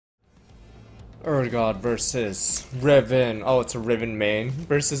Urgod versus Riven. Oh, it's a Riven main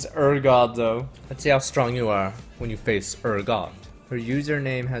versus Urgod though. Let's see how strong you are when you face Urgod. Her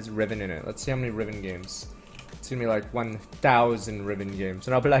username has Riven in it. Let's see how many Riven games. It's gonna be like 1,000 Riven games.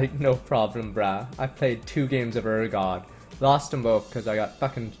 And I'll be like, no problem, brah. I played 2 games of Urgod. Lost them both because I got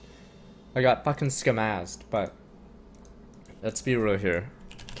fucking scamazed. But let's be real here.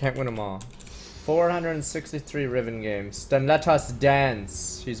 Can't win them all. 463 Riven games. Then let us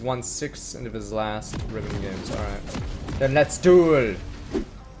dance. He's won 6 of his last Riven games. Alright. Then let's duel.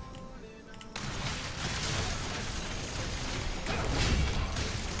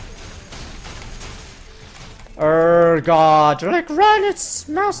 Urgod. Like, run, it's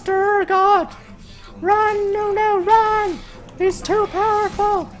Master Urgod. Run, no, run. He's too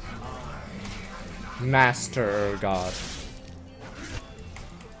powerful. Master Urgod.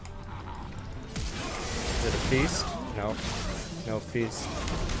 Is it a feast? No. No feast.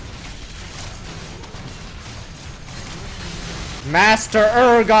 Master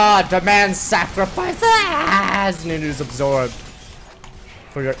Urgod demands sacrifice! And it is absorbed.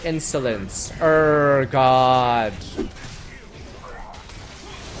 For your insolence. Urgod.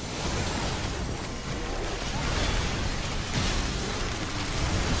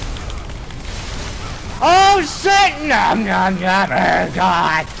 Oh shit! Nom nom nom!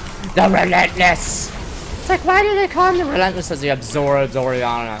 Urgod! The Relentless! It's like, why do they call him the Relentless as he absorbs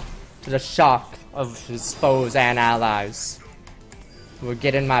Oriana to the shock of his foes and allies? Who will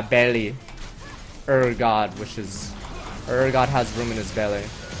get in my belly. Urgod wishes. Urgod has room in his belly.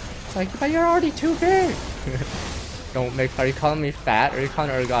 It's like, but you're already too big. Don't make. Are you calling me fat? Are you calling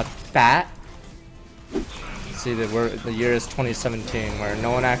Urgod fat? See, the year is 2017, where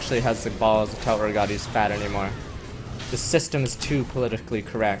no one actually has the balls to tell Urgod he's fat anymore. The system is too politically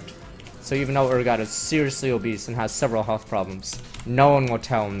correct. So even though Urgod is seriously obese and has several health problems, no one will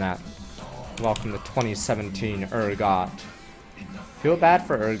tell him that. Welcome to 2017 Urgod. Feel bad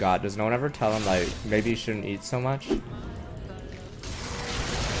for Urgod. Does no one ever tell him, like, maybe he shouldn't eat so much?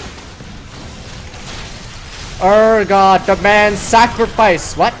 Urgod demands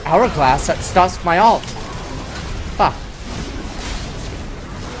sacrifice! What? Hourglass? That stops my ult. Fuck.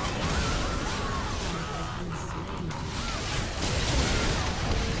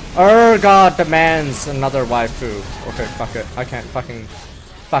 Urgod demands another waifu. Okay, fuck it. I can't fucking...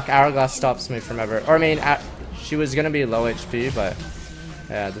 Fuck, Hourglass stops me from ever... Or I mean, she was gonna be low HP, but...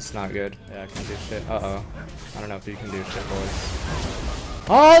 Yeah, this is not good. Yeah, I can't do shit. Uh-oh. I don't know if you can do shit, boys.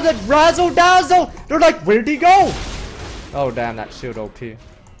 Oh, the razzle dazzle! They're like, where'd he go? Oh, damn, that shield OP.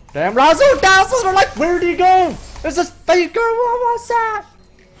 Damn, razzle dazzle! They're like, where'd he go? There's this faker! What was that?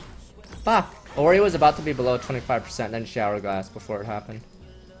 Fuck. Ori was about to be below 25%, then she Hourglass before it happened.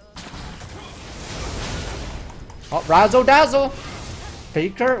 Oh, razzle dazzle!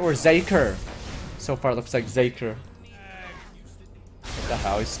 Faker or Zaker? So far, it looks like Zaker. What the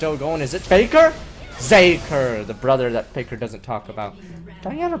hell? He's still going. Is it Faker? Zaker, the brother that Faker doesn't talk about.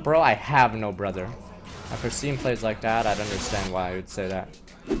 Don't you have a bro? I have no brother. After seeing plays like that, I'd understand why I would say that.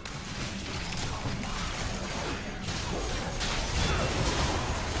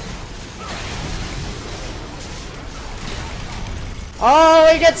 Oh,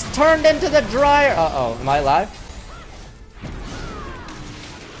 he gets turned into the dryer. Uh-oh, am I alive?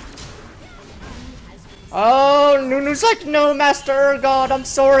 Oh, Nunu's like, no, Master Urgod, I'm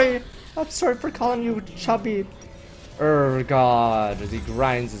sorry. I'm sorry for calling you chubby. Urgod. He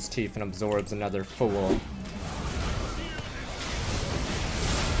grinds his teeth and absorbs another fool.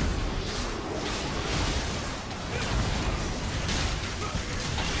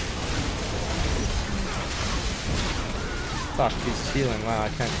 Fuck, he's healing. Wow, I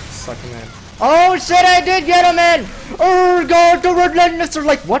can't suck him in. Oh shit, I did get him in! Urgod the Relentless! They're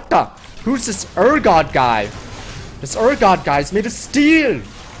like, what the? Who's this Urgod guy? This Urgod guy's made of steel!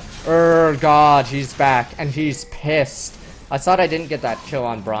 Urgod, he's back, and he's pissed. I thought I didn't get that kill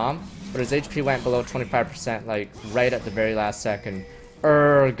on Braum, but his HP went below 25%, like, right at the very last second.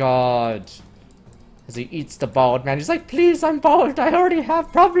 Urgod. As he eats the bald man, he's like, please, I'm bald, I already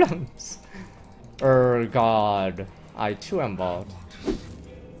have problems. Urgod. I too am bald.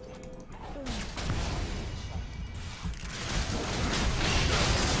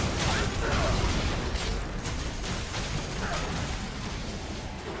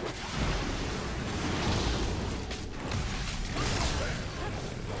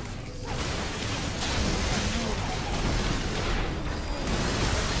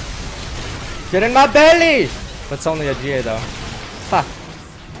 Get in my belly! That's only a GA though. Fuck.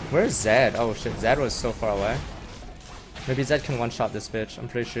 Where's Zed? Oh shit, Zed was so far away. Maybe Zed can one-shot this bitch. I'm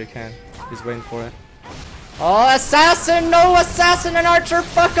pretty sure he can. He's waiting for it. Oh, assassin! No assassin and archer!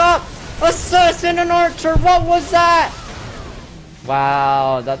 Fuck up! Assassin and archer, what was that?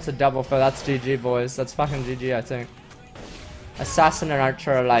 Wow, that's a double fill. That's GG, boys. That's fucking GG, I think. Assassin and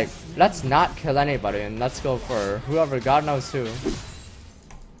archer are like, let's not kill anybody and let's go for whoever, God knows who.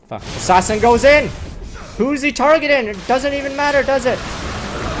 Fuck. Assassin goes in! Who's he targeting? It doesn't even matter, does it?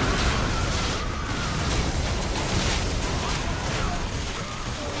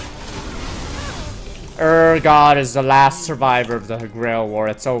 Urgod is the last survivor of the Grail War.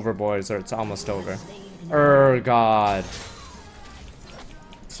 It's over, boys, or it's almost over. Urgod.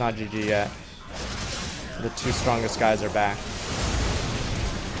 It's not GG yet. The two strongest guys are back.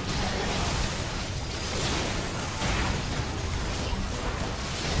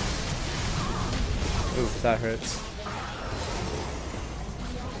 Oof, that hurts.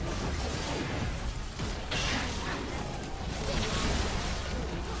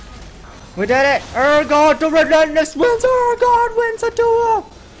 We did it! Urgod the Relentless wins! Urgod wins a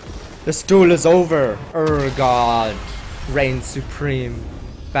duel! This duel is over. Urgod reigns supreme.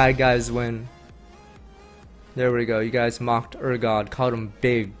 Bad guys win. There we go. You guys mocked Urgod, called him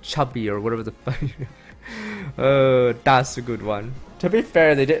big, chubby, or whatever the fuck. Oh, that's a good one. To be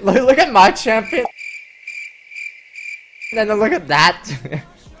fair, they did. Look at my champion. And then look at that.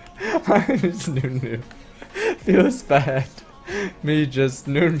 Just new. Feels bad. Me just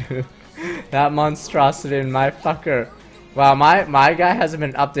new. That monstrosity in my fucker. Wow, my guy hasn't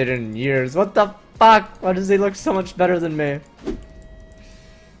been updated in years. What the fuck? Why does he look so much better than me?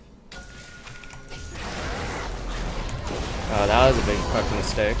 Oh, that was a big fucking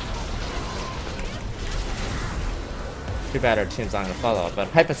mistake. Too bad our team's not gonna follow, but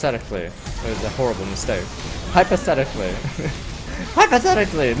hypothetically, it was a horrible mistake. Hypothetically.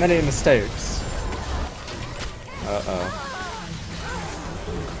 Hypothetically, many mistakes. Uh-oh.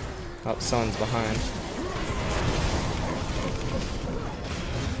 Oh, someone's behind.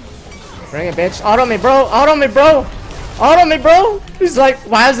 Bring it, bitch. Auto me, bro! Auto me, bro! Auto me, bro! He's like,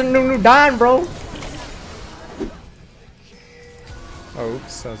 why isn't Nunu dying, bro? Oh,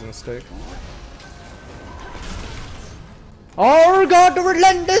 oops, that was a mistake. Oh, Urgod the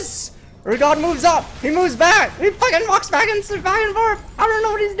Relentless! Urgod moves up! He moves back! He fucking walks back and forth! I don't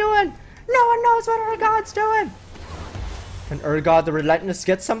know what he's doing! No one knows what Urgod's doing! Can Urgod the Relentless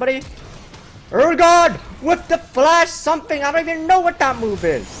get somebody? Urgod! With the flash something! I don't even know what that move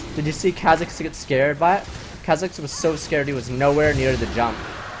is! Did you see Kha'Zix get scared by it? Kha'Zix was so scared he was nowhere near the jump.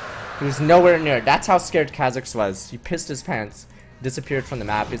 He was nowhere near. That's how scared Kha'Zix was. He pissed his pants. Disappeared from the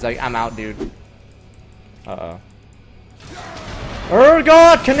map. He's like, I'm out, dude. Uh-oh.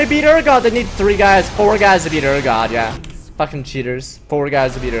 Urgod! Can they beat Urgod? They need 4 guys to beat Urgod, yeah. Fucking cheaters. 4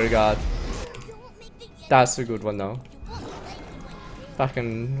 guys to beat Urgod. That's a good one, though.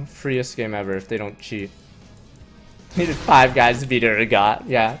 Fucking freest game ever if they don't cheat. Needed 5 guys to beat Urgod.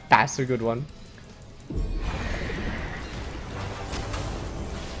 Yeah, that's a good one.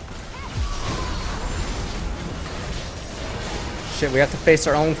 Shit, we have to face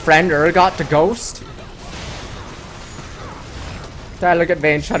our own friend Urgod the Ghost? I look at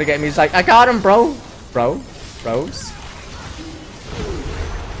Vayne trying to get me. He's like, I got him, bro. Bros.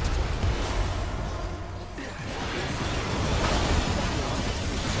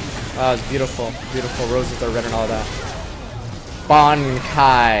 Oh, it's beautiful. Beautiful. Roses are red and all that.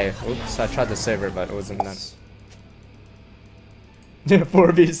 Bonkai. Oops, I tried to save her, but it wasn't enough.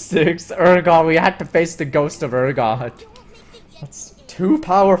 4v6. Urgod. We had to face the ghost of Urgod. That's too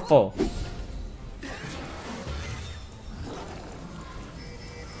powerful.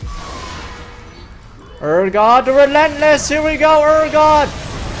 Urgod the Relentless! Here we go, Urgod!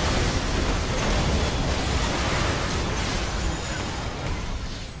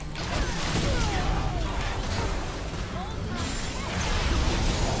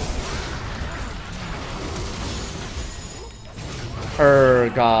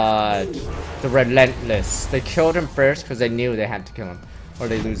 Urgod the Relentless. They killed him first because they knew they had to kill him or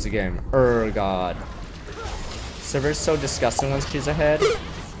they lose the game. Urgod. Server's so disgusting once she's ahead.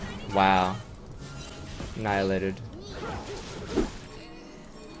 Wow. Annihilated.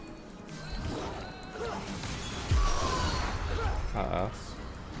 Uh-oh.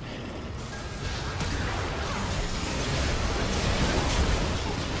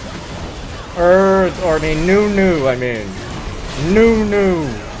 Nunu, I mean. Nunu.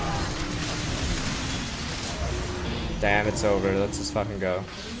 Damn, it's over. Let's just fucking go.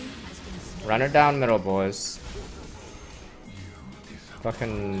 Run it down middle, boys.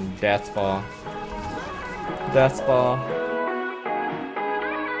 Fucking death ball. Death ball.